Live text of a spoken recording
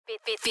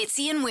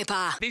Fitzy and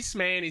Wippa. This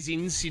man is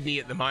in Sydney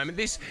at the moment.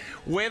 This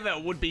weather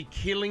would be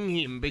killing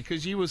him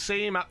because you will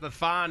see him up the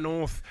far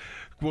north,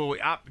 well,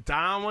 up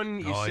Darwin.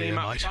 You see him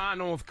up far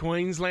north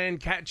Queensland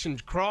catching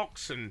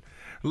crocs and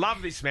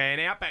love this man.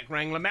 Outback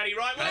Wrangler Matt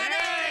Wright.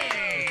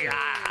 Hey!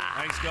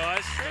 Thanks,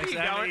 guys. Thanks for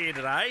having me here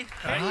today.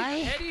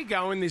 How do you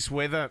go in this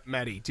weather,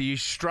 Matty? Do you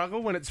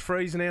struggle when it's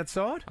freezing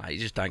outside? You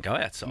just don't go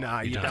outside. No,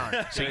 you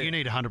don't. So you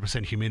need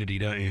 100% humidity,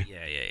 don't you?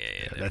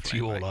 Yeah. That's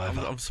you all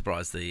over. I'm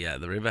surprised the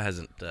river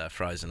hasn't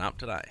frozen up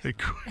today.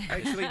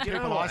 Actually, do you know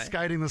People what? ice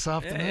skating this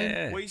afternoon.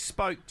 Yeah. We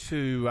spoke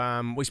to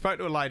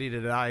a lady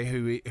today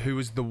who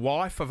was the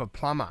wife of a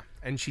plumber,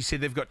 and she said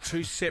they've got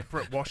two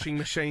separate washing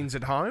machines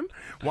at home,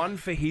 one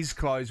for his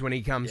clothes when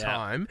he comes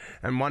home,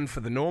 and one for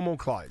the normal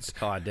clothes.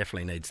 Kai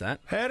definitely needs that.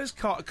 How does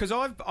Kai? Because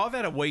I've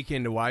had a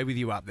weekend away with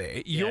you up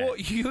there. You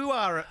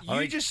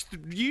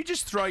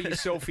just throw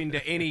yourself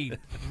into any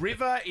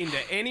river, into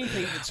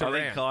anything that's I around.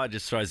 think Kai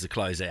just throws the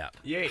clothes out.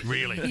 Yeah,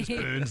 Really, just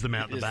burns them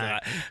out the Just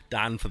back.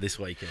 done for this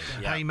weekend.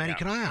 Hey, Matty,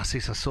 can I ask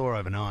this? I saw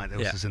overnight, there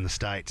was Yeah. this in the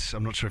States.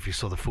 I'm not sure if you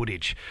saw the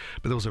footage,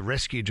 but there was a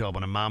rescue job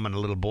on a mum and a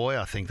little boy,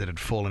 I think, that had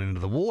fallen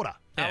into the water.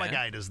 Yeah.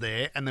 Alligators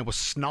there, and there were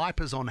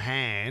snipers on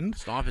hand.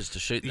 Snipers to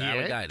shoot the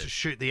alligators. To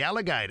shoot the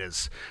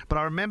alligators. But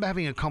I remember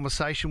having a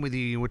conversation with you.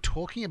 You were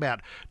talking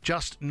about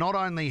just not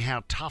only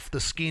how tough the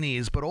skin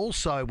is, but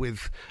also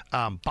with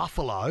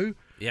buffalo.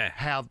 Yeah.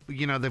 How,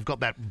 they've got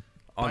that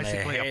On their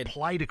basically a head.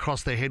 plate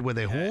across their head where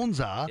their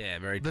horns are. Yeah,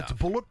 very That's tough.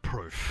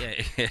 bulletproof.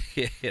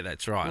 Yeah,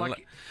 that's right.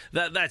 Like-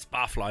 That's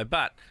buffalo,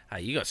 but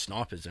hey, you got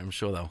snipers. I'm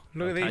sure they'll.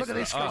 Look at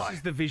this guy. This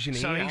is the vision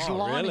So here. he's Oh,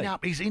 lining really?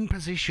 up. He's in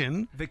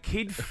position. The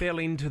kid fell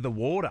into the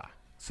water.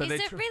 So Is they're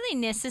it really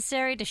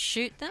necessary to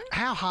shoot them?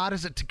 How hard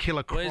is it to kill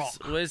a croc?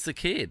 Where's the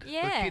kid? The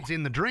Yeah. kid's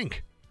in the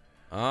drink.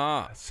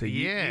 Ah, So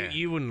Yeah.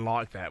 you wouldn't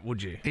like that,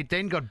 would you? It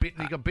then got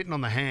bitten. He got bitten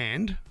on the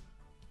hand.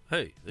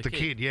 who? The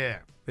kid, yeah.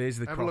 There's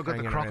the Have a croc look at the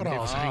hanging around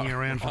crocodiles there. hanging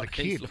around for the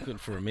He's kid. looking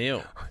for a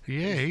meal.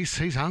 Yeah,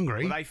 he's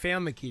hungry. Well, they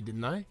found the kid,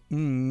 didn't they?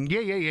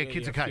 Yeah.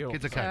 Kids yeah, okay. Phil.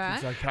 Kids okay.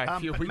 Alright. It's okay.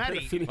 But We better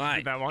Matty, finish mate,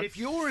 with that one. If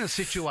you're in a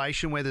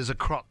situation where there's a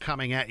croc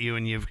coming at you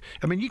and you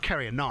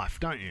carry a knife,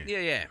 don't you?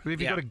 Yeah.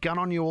 Have you got a gun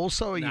on you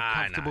also, or are you No,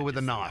 comfortable with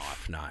a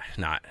just knife?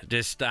 No.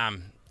 Just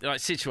like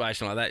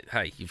situation like that.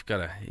 Hey, you got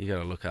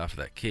to look after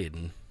that kid,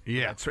 and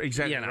Yeah. That's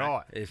exactly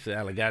right. if the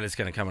alligator's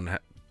going to come and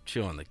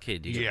chew on the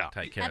kid, you got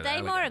to take care Are of the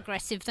they more alligator.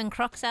 aggressive than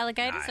crocs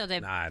alligators, or they're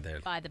No, they're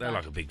by the they're by?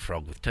 like a big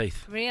frog with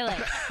teeth. Really?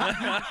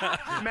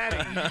 Matty,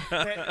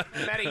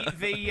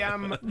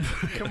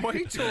 can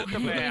we talk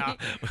about?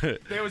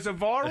 There was a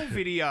viral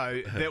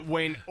video that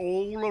went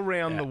all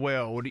around the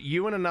world.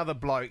 You and another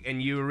bloke,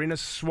 and you were in a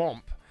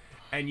swamp.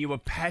 And you were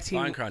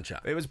patting Bone Cruncher.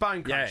 It was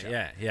Bone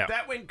Cruncher. Yeah.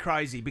 That went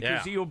crazy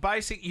because Yeah.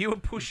 you were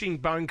pushing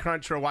Bone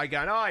Cruncher away,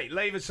 going, "Hey,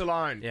 leave us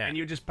alone!" Yeah. And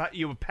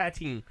you were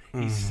patting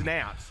his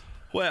snout.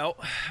 Well,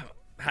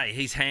 hey,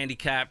 he's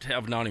handicapped.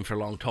 I've known him for a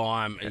long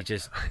time.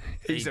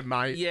 He's a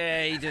mate.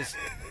 Yeah,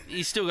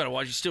 he's still got to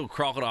watch. He's still a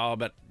crocodile,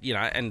 but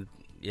and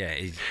yeah,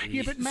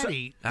 Yeah, but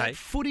Matty, that hey?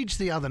 footage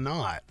the other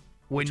night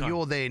when one?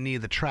 you're there near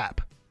the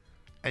trap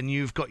and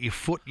you've got your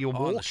foot, you're the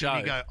walking, and show.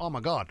 you go, "Oh my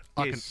God,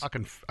 Yes. I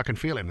can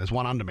feel him. There's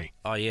one under me."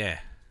 Oh yeah,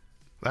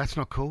 That's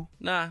not cool.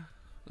 no,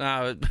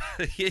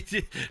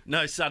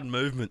 no sudden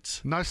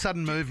movements. No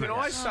sudden movement. Can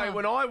I say,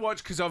 when I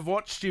watch, because I've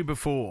watched you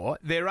before,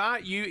 there are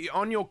you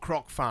on your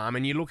croc farm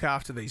and you look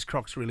after these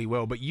crocs really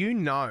well, but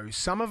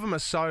some of them are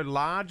so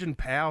large and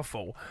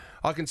powerful.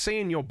 I can see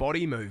in your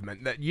body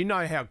movement that you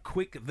know how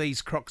quick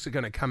these crocs are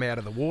going to come out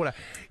of the water.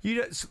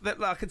 It's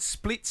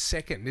split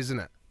second, isn't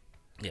it?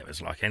 Yeah,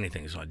 it's like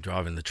anything. It's like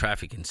driving the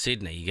traffic in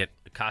Sydney. You get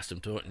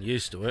accustomed to it and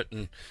used to it,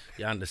 and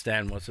you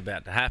understand what's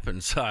about to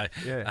happen. So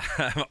Yeah.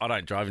 I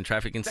don't drive in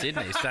traffic in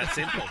Sydney. It's that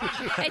simple.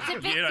 It's a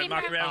bit You don't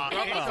muck different. around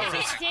with crocodiles. It's a bit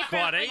It's different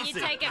quite when easy.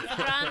 you take it for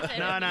granted.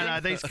 No.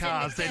 These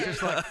cars, they're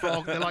just like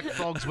they're like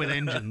frogs with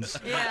engines.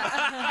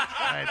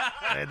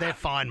 Yeah. They're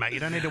fine, mate. You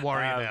don't need to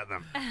worry about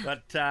them.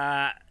 But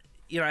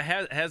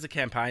how's the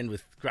campaign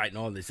with Great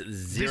Northern? This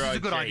is a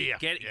good idea.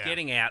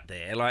 Getting out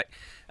there,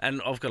 and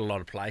I've got a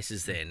lot of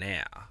places there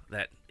now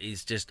that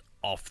is just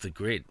off the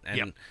grid.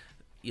 And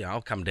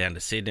I'll come down to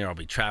Sydney. I'll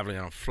be travelling.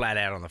 and I'm flat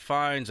out on the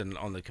phones and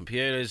on the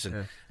computers,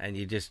 and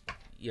you just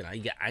you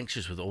get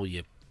anxious with all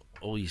your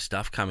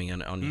stuff coming on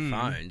your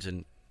phones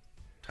and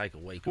take a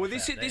week. Well, off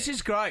this out there.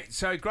 is great.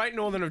 So Great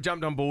Northern have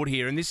jumped on board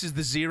here, and this is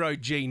the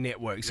zero-G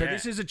network. So Yeah.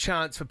 this is a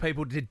chance for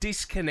people to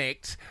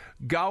disconnect,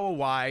 go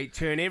away,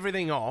 turn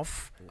everything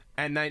off,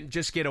 and then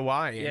just get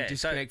away and Yeah,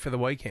 disconnect for the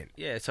weekend.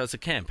 Yeah, so it's a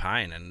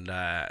campaign, and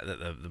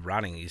the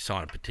running, you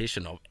sign a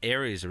petition of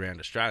areas around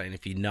Australia, and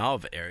if you know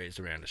of areas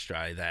around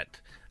Australia that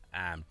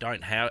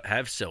don't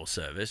have cell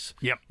service,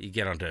 Yep. you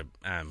get onto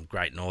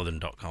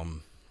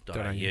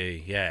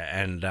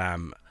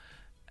greatnorthern.com.au,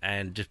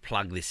 and just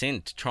plug this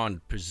in to try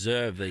and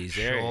preserve these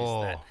areas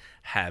Sure. that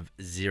have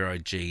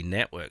zero-G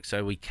network.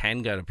 So we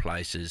can go to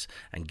places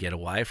and get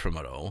away from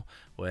it all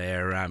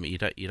where you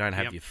don't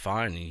have Yep. your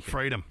phone. And you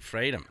can,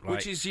 Freedom.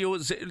 Which is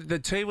the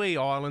Tiwi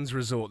Islands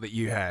resort that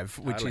you have,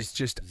 which Totally. is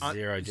just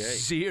Zero G.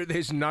 Zero.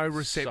 There's no so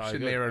reception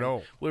good. there at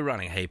all. We're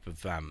running a heap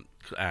of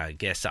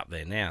guests up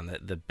there now, and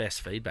the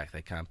best feedback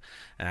they come.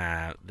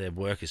 Their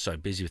work is so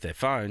busy with their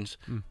phones.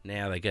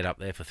 Now they get up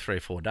there for 3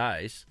 or 4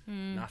 days,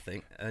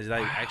 nothing. And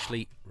they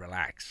actually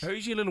relax.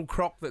 Who's your little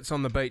croc that's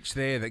on the beach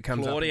there that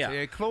comes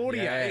Claudia. up?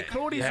 Claudia. Yeah,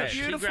 Claudia's a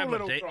She beautiful grabbed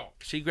little my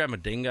croc. She grabbed my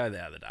dingo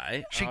the other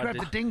day. She grabbed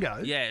the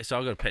dingo? Yeah, so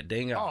I got a pet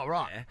dingo. Oh,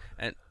 right.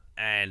 there,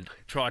 and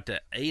tried to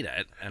eat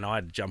it, and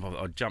I jumped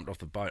off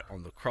the boat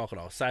on the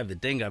crocodile, saved the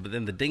dingo, but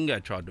then the dingo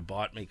tried to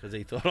bite me because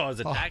he thought I was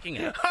attacking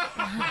it.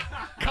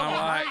 Come on,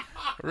 like, mate.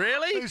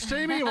 really? Whose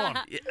team are you on?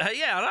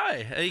 Yeah,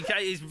 I know.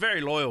 He's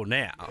very loyal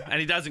now, and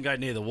he doesn't go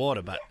near the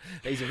water, but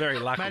he's a very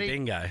lucky Matty,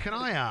 dingo. can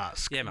I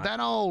ask, Yeah, mate. that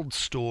old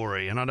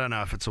story, and I don't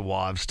know if it's a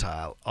wives'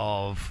 tale,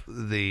 of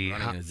the...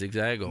 Running a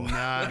zigzag or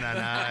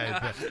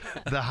No.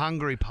 The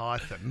hungry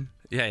python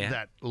Yeah.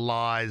 that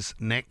lies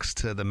next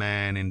to the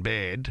man in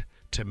bed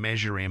to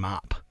measure him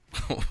up.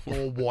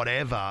 Or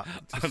whatever.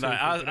 No,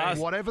 ask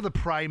Whatever the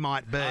prey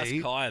might be.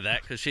 Kaya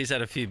that, because she's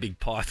had a few big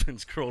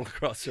pythons crawl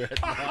across her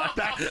at night.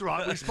 That's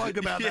right. We spoke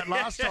about that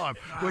last time,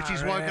 where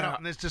she's woken up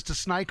and there's just a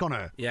snake on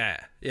her. Yeah.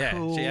 She had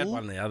Cool.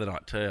 one the other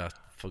night too. I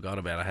forgot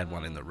about it. I had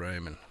one in the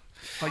room, and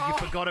Oh, you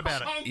forgot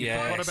about it. You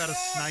Yes. forgot about a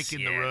snake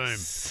in the room.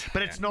 Yes.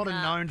 But it's not a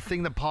known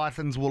thing that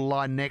pythons will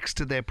lie next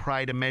to their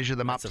prey to measure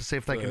them up to see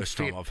if they can first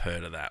fit. time I've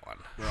heard of that one.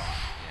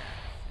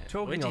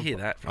 Talking Where'd you of- hear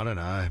that I from? don't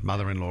know.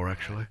 Mother-in-law,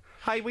 actually.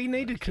 Hey, we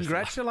need to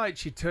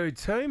congratulate you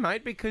too,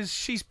 mate, because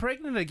she's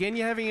pregnant again.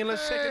 You're having a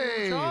second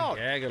Hey. child.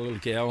 Yeah, I got a little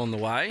girl on the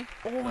way.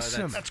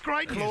 Awesome. That's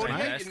great news, Claudia,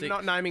 mate. Fantastic. you're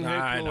not naming her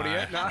No,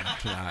 Claudia. No.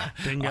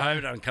 Dingo. I hope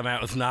it don't come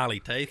out with gnarly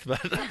teeth, but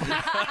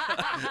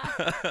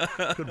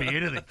Could be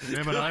anything. You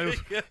never know.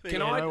 Can You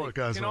know what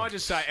goes can on. I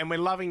just say, and we're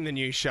loving the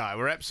new show.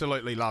 We're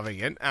absolutely loving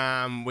it,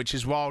 which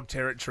is Wild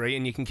Territory,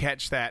 and you can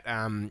catch that.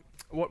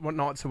 What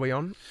nights are we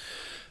on?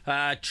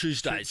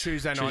 Tuesdays.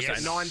 Tuesday nights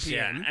at 9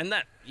 p.m.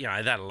 Yeah,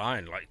 and that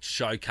alone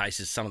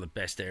showcases some of the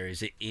best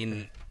areas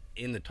in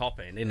the top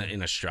end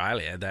in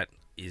Australia. That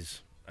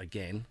is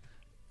again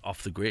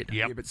off the grid.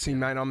 Yep. Yeah, but see,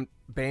 mate,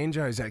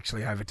 Banjo's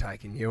actually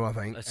overtaken you, I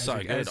think. That's as so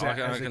a- good. as a- I as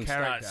a can character.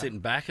 start sitting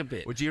back a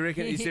bit. Would you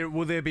reckon?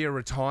 Will there be a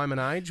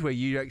retirement age where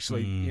you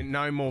actually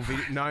no more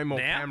Now?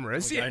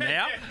 cameras? Can we go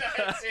now?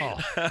 That's it.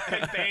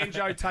 And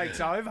Banjo takes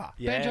over.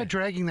 Yeah. Banjo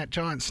dragging that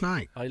giant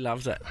snake. He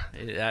loves it.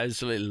 He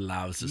absolutely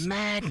loves it.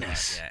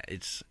 Madness. Yeah,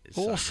 it's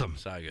Awesome.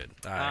 So good.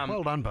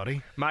 Well done,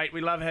 buddy. Mate, we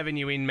love having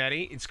you in,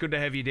 Matty. It's good to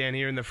have you down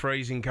here in the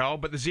freezing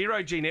cold. But the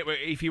Zero G Network,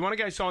 if you want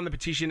to go sign the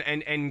petition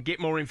and get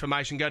more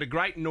information, go to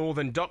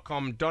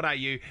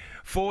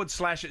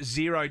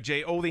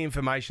greatnorthern.com.au/0G. All the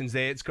information's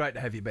there. It's great to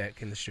have you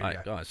back in the studio. Hey,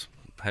 guys,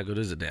 how good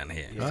is it down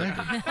here?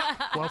 Welcome,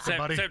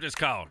 buddy. Except it's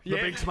cold. The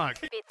big smoke.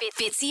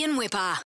 Fitzy and Wippa.